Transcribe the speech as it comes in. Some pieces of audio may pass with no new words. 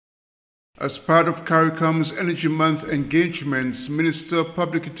As part of Caricom's Energy Month engagements, Minister of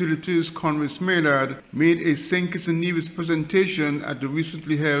Public Utilities Konris Maynard made a St. Kitts and Nevis presentation at the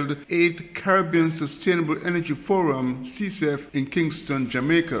recently held 8th Caribbean Sustainable Energy Forum, CSEF, in Kingston,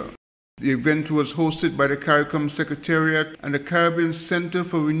 Jamaica. The event was hosted by the Caricom Secretariat and the Caribbean Center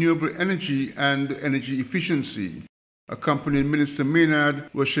for Renewable Energy and Energy Efficiency. Accompanying Minister Maynard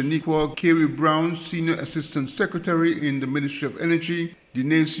was Shaniqua Carey Brown, Senior Assistant Secretary in the Ministry of Energy,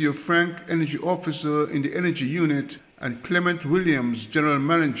 Denacio Frank, Energy Officer in the Energy Unit, and Clement Williams, General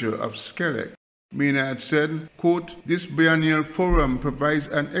Manager of SCELEC. Maynard said, quote, "This biennial forum provides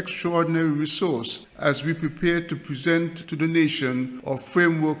an extraordinary resource as we prepare to present to the nation our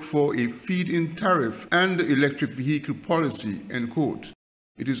framework for a feed-in tariff and electric vehicle policy," end quote.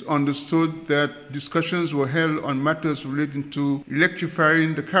 It is understood that discussions were held on matters relating to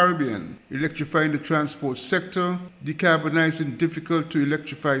electrifying the Caribbean, electrifying the transport sector, decarbonizing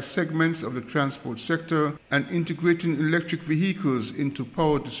difficult-to-electrify segments of the transport sector, and integrating electric vehicles into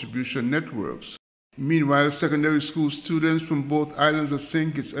power distribution networks. Meanwhile, secondary school students from both islands of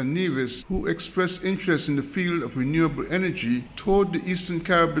St. Kitts and Nevis who expressed interest in the field of renewable energy toured the Eastern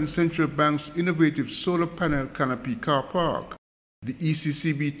Caribbean Central Bank's innovative solar panel canopy car park. The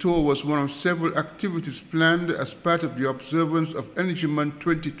ECCB tour was one of several activities planned as part of the observance of Energy Month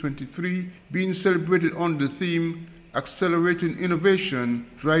 2023, being celebrated under the theme Accelerating Innovation,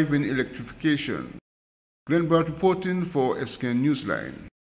 Driving Electrification. Glenn Bart reporting for SKN Newsline.